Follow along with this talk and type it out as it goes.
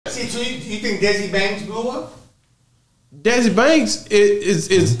See, so you think Desi Banks blew up? Desi Banks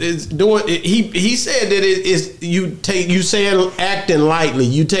is doing. He said that it is you saying acting lightly.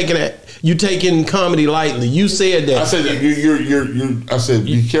 You taking comedy lightly. You said that. I said that I said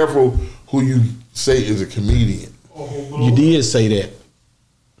be careful who you say is a comedian. You did say that.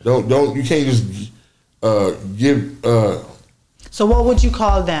 Don't you can't just give. So what would you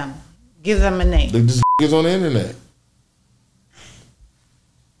call them? Give them a name. This is on the internet.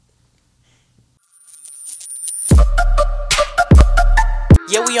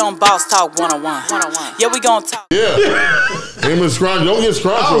 Yeah, we on Boss Talk 101. Yeah, we gonna talk. Yeah. Don't get scrunched.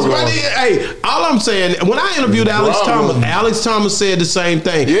 Hey, all I'm saying, when I interviewed Alex Thomas said the same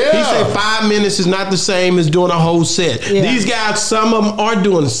thing. Yeah. He said 5 minutes is not the same as doing a whole set. Yeah. These guys, some of them are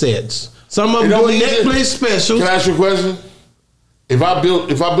doing sets. Some of them doing Netflix specials. Can I ask you a question? If I built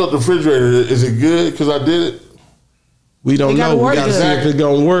the refrigerator, is it good because I did it? We don't know. We gotta see if it's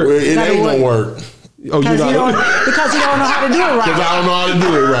gonna work. Well, it ain't gonna work. Oh, because you don't know how to do it right. Because I don't know how to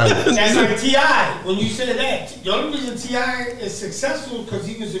do it right. That's like T.I. When you said that, the only reason T.I. is successful because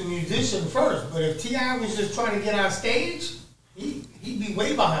he was a musician first. But if T.I. was just trying to get on stage, he'd be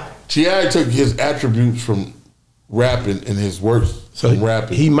way behind. T.I. took his attributes from rapping and his works from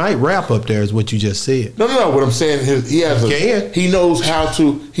rapping. He might rap up there, is what you just said. No. What I'm saying is he knows how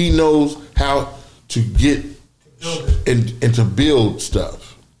to get and to build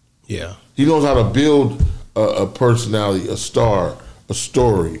stuff. Yeah. He knows how to build a personality, a star, a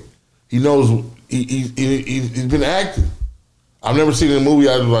story. He knows he's been acting. I've never seen a movie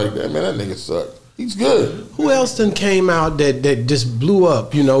I was like, man, that nigga sucked. He's good. Who else then came out that just blew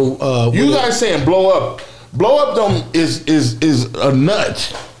up? You know, you guys saying blow up? Blow up is a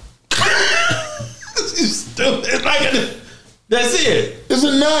nut. You stupid. That's it. It's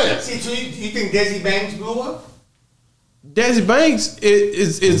a nut. See, so you think Desi Banks blew up? Desi Banks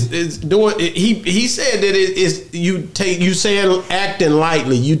is doing. He said that it is you saying acting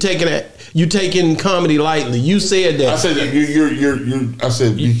lightly. You taking comedy lightly. You said that. I said that I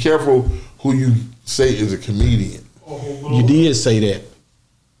said be careful who you say is a comedian. You did say that.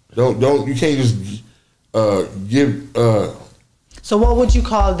 Don't you can't just give. So what would you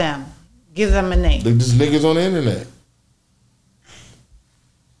call them? Give them a name. This niggas on the internet.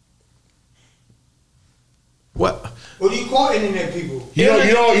 What? What do you call internet people? You know the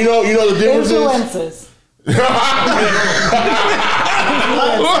difference Influencers. Here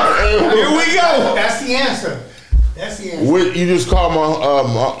we go. That's the answer. You just call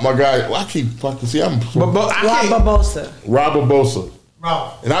my guy. Well, I keep fucking see. I'm Barbosa. Barbosa.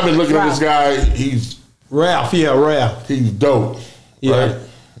 Ralph. And I've been looking at this guy. He's Ralph. Yeah, Ralph. He's dope. Yeah. Right?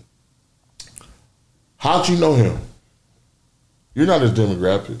 How'd you know him? You're not his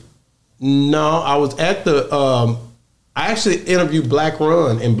demographic. No, I was at the. I actually interviewed Blaq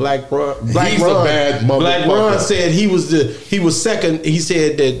Run, and Blaq Run. He's a bad motherfucker. Blaq Run said he was second. He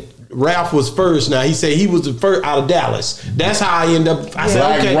said that Ralph was first. Now he said he was the first out of Dallas. That's how I end up. I said,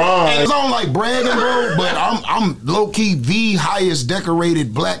 okay. I don't like bragging, bro, but I'm low key the highest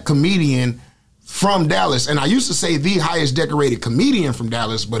decorated black comedian from Dallas, and I used to say the highest decorated comedian from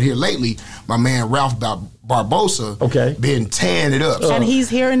Dallas, but here lately, my man Ralph Barbosa, been tearing it up. And he's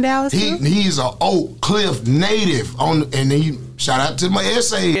here in Dallas too? He's an Oak Cliff native, and he shout out to my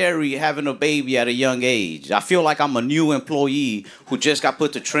essay. Scary having a baby at a young age. I feel like I'm a new employee who just got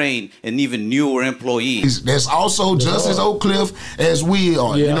put to train an even newer employee. That's also just as Oak Cliff as we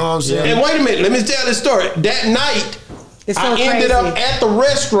are. You know what I'm saying? And wait a minute, let me tell this story. That night, I ended up at the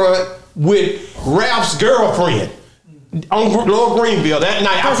restaurant with Ralph's girlfriend on Lower Greenville that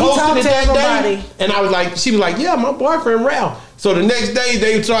night. I posted it that day, and I was like, she was like, yeah, my boyfriend Ralph. So the next day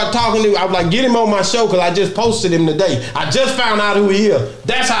they started talking to me. I was like, get him on my show because I just posted him today. I just found out who he is.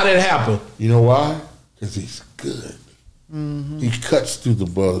 That's how that happened. You know why? Because he's good. Mm-hmm. He cuts through the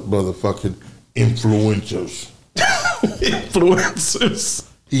motherfucking influencers. Influencers.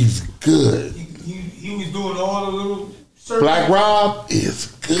 He's good. He was doing all the little. Black Rob is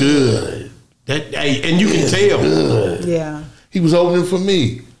good. And you can tell. Good. Yeah. He was opening for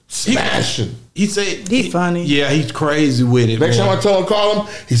me. Smashing. He said he's funny. Yeah, he's crazy with it. Next time I call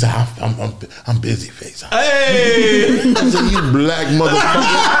him, he said, I'm busy, Faizon. Hey! I said, you black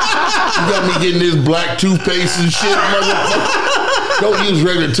motherfucker. You got me getting this black toothpaste and shit, motherfucker. Don't use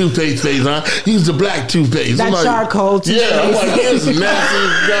regular toothpaste, Faizon. Use the black toothpaste. That charcoal toothpaste. Yeah, I'm like, this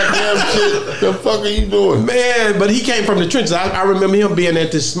nasty goddamn shit. The fuck are you doing? Man, but he came from the trenches. I remember him being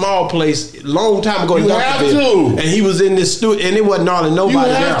at this small place a long time ago. You have to. And he was in this studio, and it wasn't all nobody. You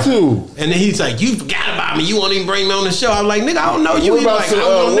have to. And then he's like, you forgot about me. You won't even bring me on the show. I'm like, nigga, I don't know you. He's like,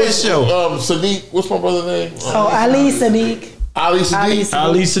 I'm on this show. Siddiq, what's my brother's name? Ali Siddiq. Ali Siddiq.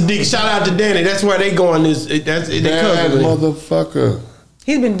 Ali Siddiq. Shout out to Danny. That's where they going. Bad motherfucker.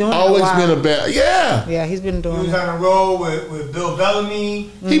 He's been doing always it a while. been a bad. Yeah. Yeah, he's been doing. He was on a roll with Bill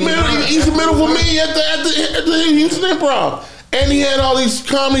Bellamy. He's the middle for me at the Houston Improv, and he had all these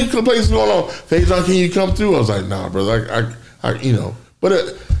comedy places going on. Faizon, can you come through? I was like, nah, brother. I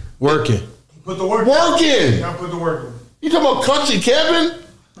but working. Put the work. Working. Y'all put the work in. You talking about Country Kevin?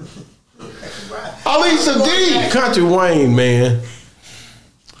 Ali Siddiq. Country Wayne, man.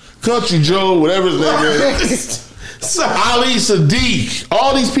 Country Joe, whatever his name is. Ali Siddiq.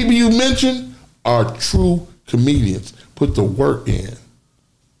 All these people you mentioned are true comedians. Put the work in.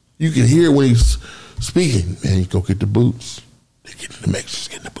 You can hear when he's speaking. Man, you go get the boots. The Mexicans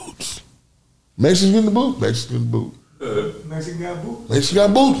getting the boots. Mexicans getting the boot. Mexicans getting the boot. Mexican got boots. Mexican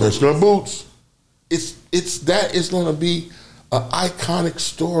got boots. Mexican got boots. It's going to be an iconic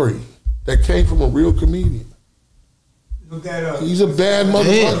story that came from a real comedian. Look that up. He's a bad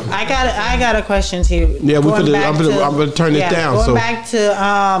motherfucker. I got a question to you. Yeah, I'm gonna turn it down. Going back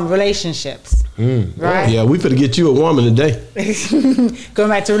to relationships, right? Yeah, we finna get you a woman today. Going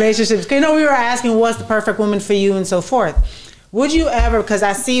back to relationships, we were asking what's the perfect woman for you and so forth. Would you ever? Because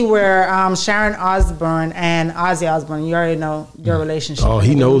I see where Sharon Osbourne and Ozzy Osbourne, you already know your relationship. Oh,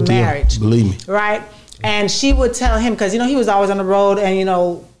 he knows marriage, believe me, right? And she would tell him because he was always on the road,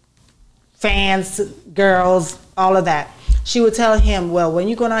 and fans, girls, all of that. She would tell him, well, when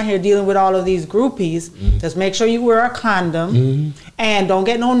you're going out here dealing with all of these groupies, just make sure you wear a condom and don't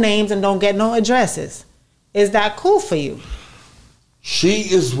get no names and don't get no addresses. Is that cool for you?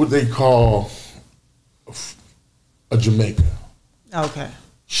 She is what they call a Jamaican. Okay.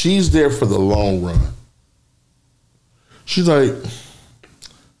 She's there for the long run. She's like,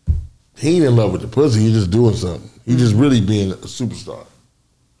 he ain't in love with the pussy, he's just doing something. He's just really being a superstar.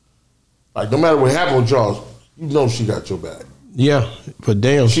 Like, no matter what happened with Charles, you know she got your back. Yeah, but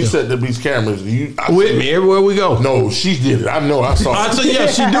damn. She set up these cameras. With me everywhere we go. No, she did it. I know. I saw. I said, yeah,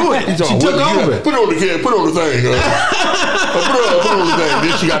 she do it. She took over. Put on the thing. Put on the thing.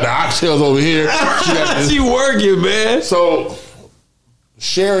 Then she got the oxtails over here. She working, man. So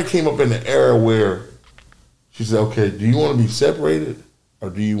Sharon came up in the era where she said, "Okay, do you want to be separated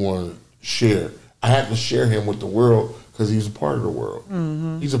or do you want to share?" I had to share him with the world because he's a part of the world.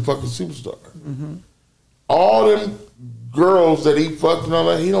 He's a fucking superstar. All them girls that he fucked and all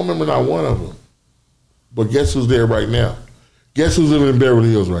that, he don't remember not one of them. But guess who's there right now? Guess who's living in Beverly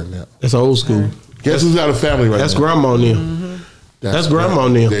Hills right now? That's old school. Guess who's got a family right that's now? Grandma now. That's Grandma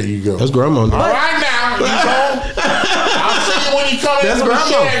now. There you go. That's Grandma now. All right now, you home? I'll see you when you come in. That's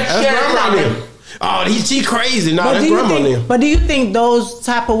Grandma. That's Grandma now. Oh, she crazy. No, that's Grandma now. But do you think those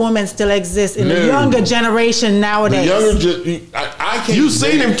type of women still exist in the younger generation nowadays? I can't. You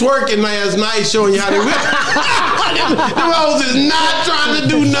seen him twerking last night, showing you how they Them hoes is not trying to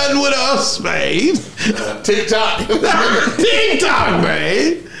do nothing with us, man. TikTok,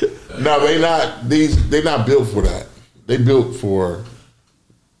 man. No, they not. They not built for that. They built for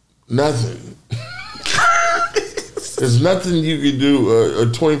nothing. There's nothing you can do a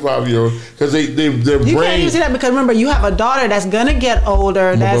 25-year-old because their brain. You can't even see that because remember you have a daughter that's gonna get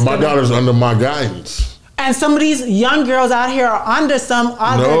older. But my daughter's under my guidance. And some of these young girls out here are under some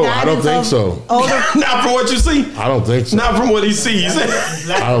other guidance. No, I don't think so. Not from what you see. I don't think so. Not from what he sees.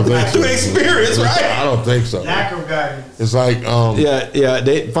 I don't think so. Through experience, right? I don't think so. Lack of guidance. It's like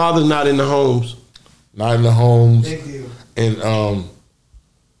father's not in the homes. Not in the homes. Big deal. And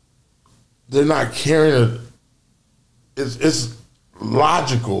they're not carrying it. It's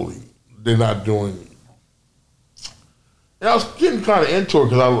logically they're not doing it. And I was getting kind of into it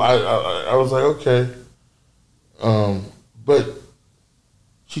because I was like, okay. But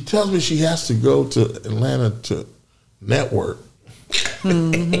she tells me she has to go to Atlanta to network.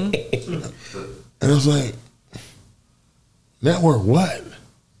 And I was like, network what?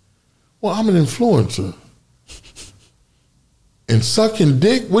 Well, I'm an influencer. And sucking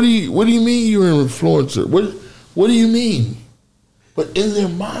dick? What do you mean you're an influencer? What do you mean? But in their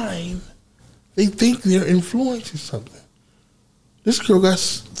mind, they think they're influencing something. This girl got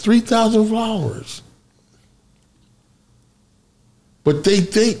 3,000 followers. But they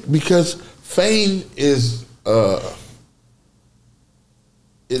think because fame is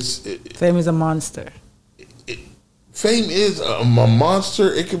fame is a monster. Fame is a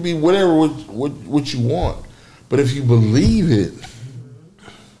monster. It could be whatever what you want. But if you believe it,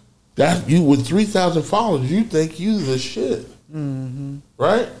 that you with 3,000 followers, you think you the shit,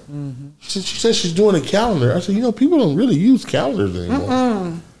 right? She said she's doing a calendar. I said, people don't really use calendars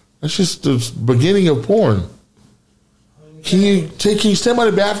anymore. That's just the beginning of porn. Can you stand by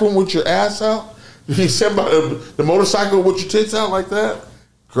the bathroom with your ass out? You said about the motorcycle with your tits out like that?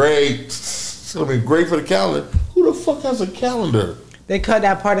 Great. It's gonna be great for the calendar. Who the fuck has a calendar? They cut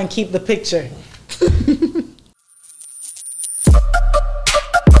that part and keep the picture.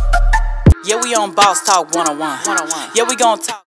 Yeah, we on Boss Talk 101. Yeah, we gonna talk.